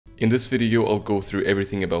In this video, I'll go through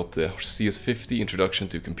everything about the CS50 Introduction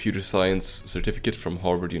to Computer Science certificate from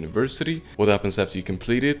Harvard University, what happens after you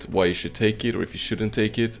complete it, why you should take it or if you shouldn't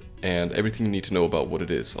take it, and everything you need to know about what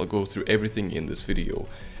it is. I'll go through everything in this video.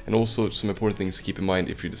 And also some important things to keep in mind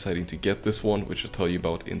if you're deciding to get this one, which I'll tell you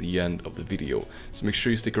about in the end of the video. So make sure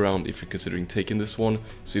you stick around if you're considering taking this one,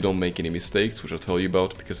 so you don't make any mistakes, which I'll tell you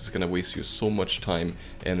about, because it's going to waste you so much time,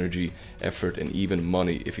 energy, effort, and even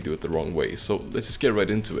money if you do it the wrong way. So let's just get right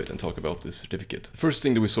into it and talk about this certificate. The first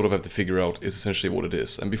thing that we sort of have to figure out is essentially what it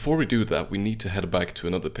is. And before we do that, we need to head back to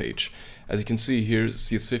another page. As you can see here,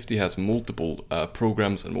 CS50 has multiple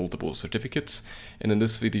programs and multiple certificates. And in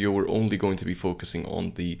this video, we're only going to be focusing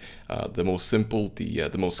on the most simple, the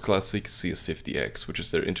most classic CS50X, which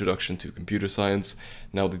is their introduction to computer science.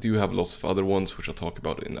 Now they do have lots of other ones, which I'll talk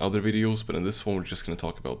about in other videos, but in this one, we're just going to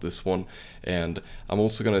talk about this one. And I'm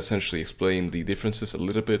also going to essentially explain the differences a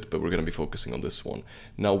little bit, but we're going to be focusing on this one.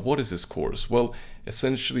 Now, what is this course? Well,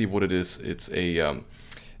 essentially what it is, it's a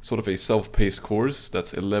sort of a self-paced course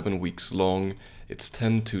that's 11 weeks long. It's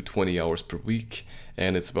 10 to 20 hours per week,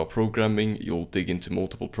 and it's about programming. You'll dig into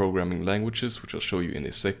multiple programming languages, which I'll show you in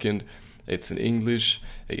a second. It's in English,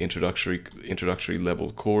 an introductory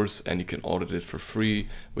level course, and you can audit it for free,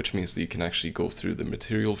 which means that you can actually go through the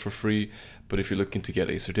material for free. But if you're looking to get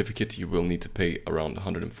a certificate, you will need to pay around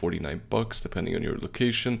 149 bucks, depending on your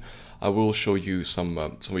location. I will show you some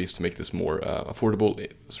ways to make this more affordable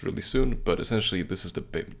really soon, but essentially this is the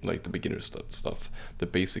beginner stuff, the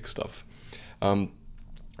basic stuff.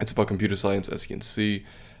 It's about computer science, as you can see.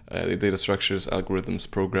 Data structures, algorithms,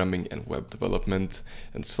 programming, and web development.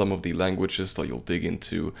 And some of the languages that you'll dig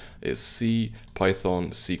into is C, Python,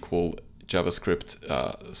 SQL, JavaScript,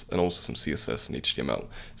 and also some CSS and HTML.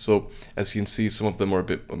 So as you can see, some of them are a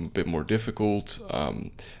bit more difficult,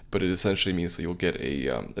 but it essentially means that you'll get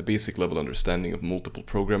a basic level understanding of multiple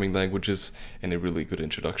programming languages and a really good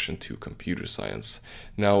introduction to computer science.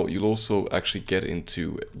 Now, you'll also actually get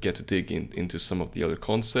to dig into some of the other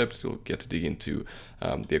concepts. You'll get to dig into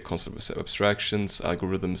the concept of abstractions,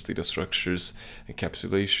 algorithms, data structures,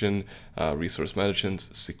 encapsulation, resource management,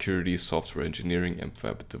 security, software engineering, and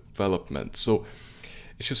web development. So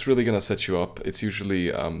it's just really going to set you up. It's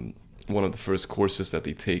usually one of the first courses that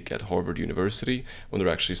they take at Harvard University when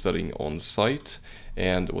they're actually studying on site.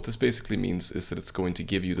 And what this basically means is that it's going to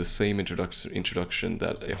give you the same introduction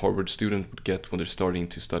that a Harvard student would get when they're starting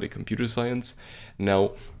to study computer science.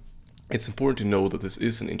 Now, it's important to know that this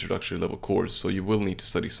is an introductory level course, so you will need to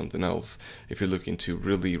study something else if you're looking to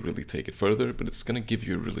really take it further, but it's going to give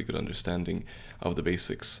you a really good understanding of the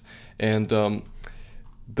basics. And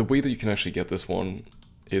the way that you can actually get this one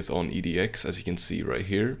is on edX, as you can see right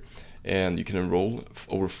here. And you can enroll.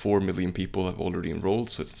 Over 4 million people have already enrolled,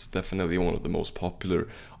 so it's definitely one of the most popular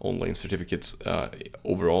online certificates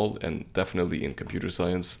overall, and definitely in computer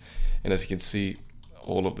science. And as you can see,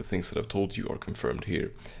 all of the things that I've told you are confirmed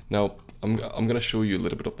here. Now, I'm going to show you a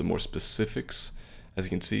little bit of the more specifics. As you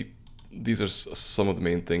can see, these are some of the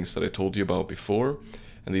main things that I told you about before,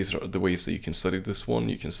 and these are the ways that you can study this one.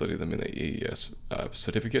 You can study them in a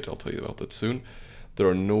certificate. I'll tell you about that soon. There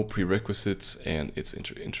are no prerequisites, and it's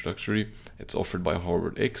introductory. It's offered by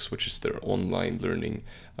Harvard X, which is their online learning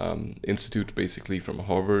institute, basically from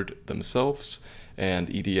Harvard themselves. And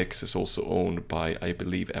edX is also owned by, I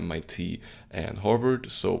believe, MIT and Harvard,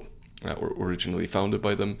 so or originally founded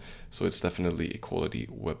by them. So it's definitely a quality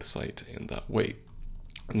website in that way.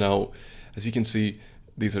 Now, as you can see,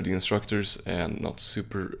 these are the instructors, and not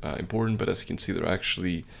super important, but as you can see, they're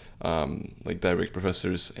actually like direct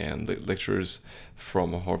professors and lecturers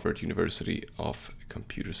from Harvard University of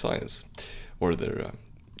Computer Science, or their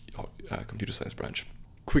computer science branch.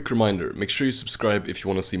 Quick reminder, make sure you subscribe if you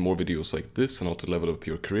want to see more videos like this and how to level up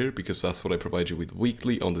your career, because that's what I provide you with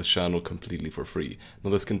weekly on this channel completely for free.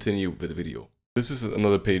 Now let's continue with the video. This is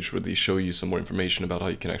another page where they show you some more information about how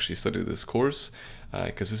you can actually study this course,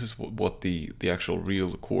 because this is what the actual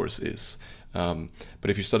real course is. But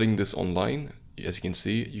if you're studying this online, as you can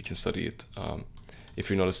see, you can study it. If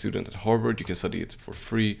you're not a student at Harvard, you can study it for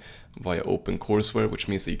free via OpenCourseWare, which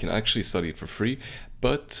means that you can actually study it for free.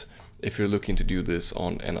 But if you're looking to do this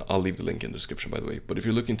on, and I'll leave the link in the description, by the way, but if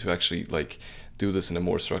you're looking to actually do this in a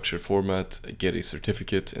more structured format, get a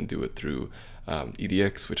certificate and do it through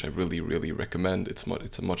edX, which I really recommend. It's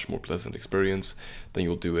a much more pleasant experience, then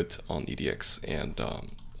you'll do it on edX, and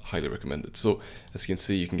highly recommend it. So as you can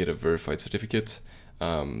see, you can get a verified certificate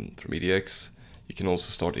from edX. You can also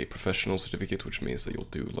start a professional certificate, which means that you'll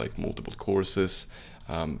do multiple courses,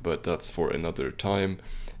 but that's for another time.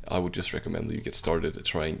 I would just recommend that you get started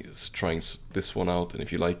trying this one out, and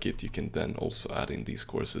if you like it, you can then also add in these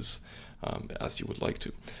courses as you would like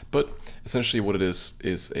to. But essentially what it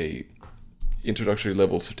is a introductory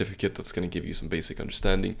level certificate that's going to give you some basic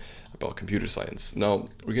understanding about computer science. Now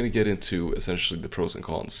we're going to get into essentially the pros and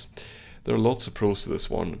cons. There are lots of pros to this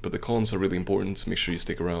one, but the cons are really important, so make sure you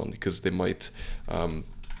stick around because they might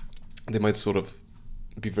sort of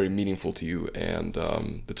be very meaningful to you and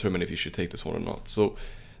determine if you should take this one or not. So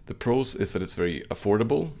the pros is that it's very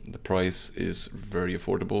affordable. The price is very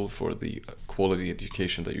affordable for the quality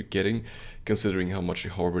education that you're getting, considering how much a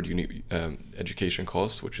Harvard education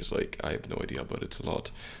costs, which is like, I have no idea, but it's a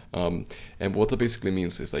lot. And what that basically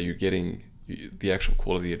means is that you're getting the actual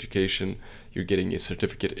quality education, you're getting a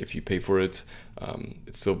certificate if you pay for it.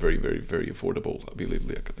 It's still very, very, very affordable. I believe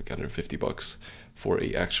like $150 for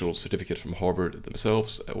a actual certificate from Harvard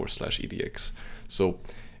themselves or /EDX. So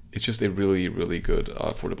it's just a really, really good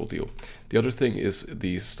affordable deal. The other thing is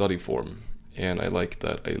the study form, and I like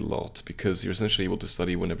that a lot because you're essentially able to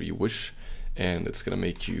study whenever you wish, and it's gonna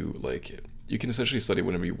make you like, you can essentially study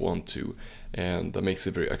whenever you want to, and that makes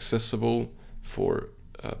it very accessible for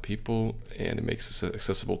people, and it makes it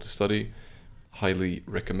accessible to study. Highly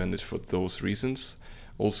recommended for those reasons.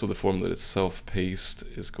 Also, the form that it's self-paced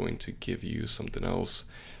is going to give you something else.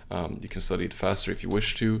 You can study it faster if you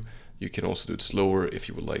wish to. You can also do it slower if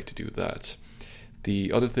you would like to do that.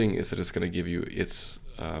 The other thing is that it's going to give you its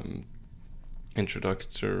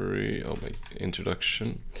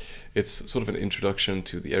introduction. It's sort of an introduction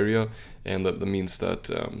to the area, and that means that,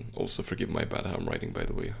 also forgive my bad handwriting, by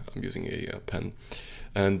the way, I'm using a pen.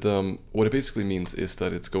 And what it basically means is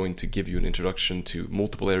that it's going to give you an introduction to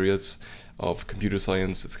multiple areas of computer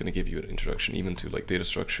science. It's going to give you an introduction even to like data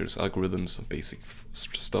structures, algorithms, some basic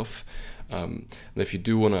stuff. And if you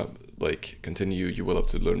do want to like continue, you will have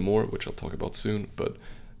to learn more, which I'll talk about soon, but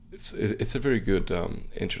it's a very good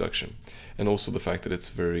introduction. And also the fact that it's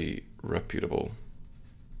very reputable.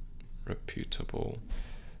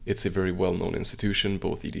 It's a very well-known institution,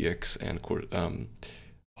 both EDX and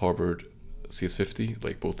Harvard CS50,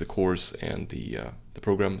 like both the course and the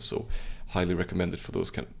program, so highly recommended for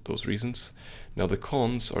those reasons. Now the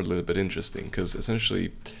cons are a little bit interesting because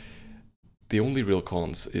essentially the only real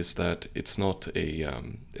cons is that it's not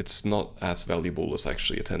as valuable as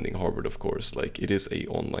actually attending Harvard, of course. Like it is a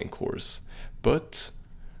online course, but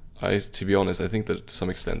to be honest, I think that to some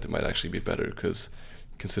extent it might actually be better because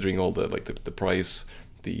considering all the the price,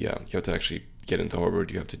 you have to actually get into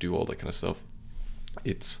Harvard, you have to do all that kind of stuff.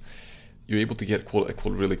 You're able to get a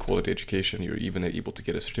really quality education. You're even able to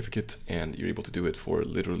get a certificate, and you're able to do it for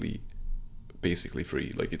literally basically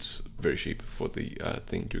free. Like it's very cheap for the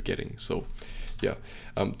thing you're getting. So yeah,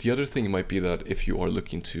 the other thing might be that if you are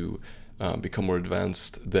looking to become more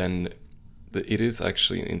advanced, then it is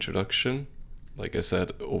actually an introduction, like I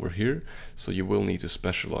said over here. So you will need to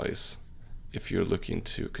specialize if you're looking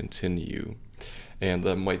to continue, and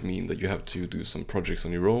that might mean that you have to do some projects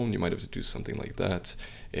on your own. You might have to do something like that.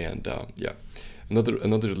 And yeah,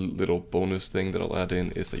 another little bonus thing that I'll add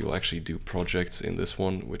in is that you'll actually do projects in this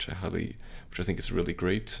one, which I think is really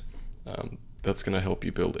great. That's gonna help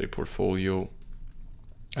you build a portfolio.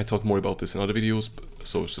 I talk more about this in other videos,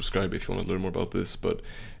 so subscribe if you want to learn more about this, but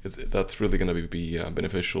that's really gonna be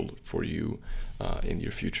beneficial for you in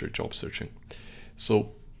your future job searching.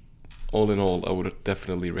 So all in all, I would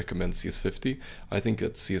definitely recommend CS50. I think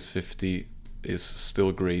that CS50 is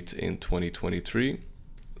still great in 2023.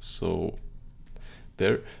 So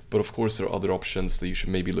there, but of course there are other options that you should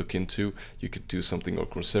maybe look into. You could do something on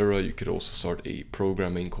Coursera. You could also start a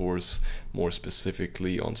programming course more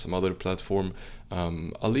specifically on some other platform.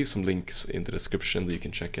 I'll leave some links in the description that you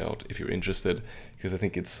can check out if you're interested, because I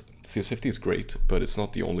think CS50 is great, but it's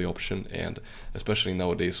not the only option, and especially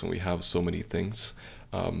nowadays when we have so many things,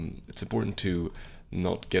 it's important to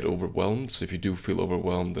not get overwhelmed. So if you do feel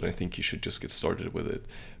overwhelmed, then I think you should just get started with it.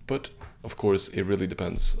 But of course, it really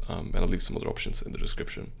depends, and I'll leave some other options in the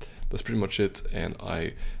description. That's pretty much it, and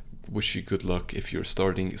I wish you good luck if you're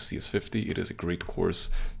starting CS50. It is a great course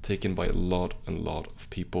taken by a lot of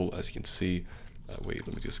people, as you can see. Wait,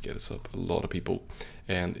 let me just get this up. A lot of people,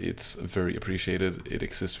 and it's very appreciated. It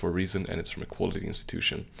exists for a reason, and it's from a quality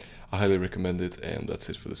institution. I highly recommend it, and that's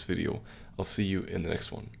it for this video. I'll see you in the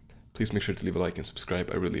next one. Please make sure to leave a like and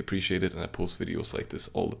subscribe. I really appreciate it, and I post videos like this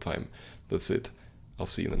all the time. That's it. I'll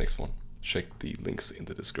see you in the next one. Check the links in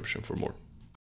the description for more.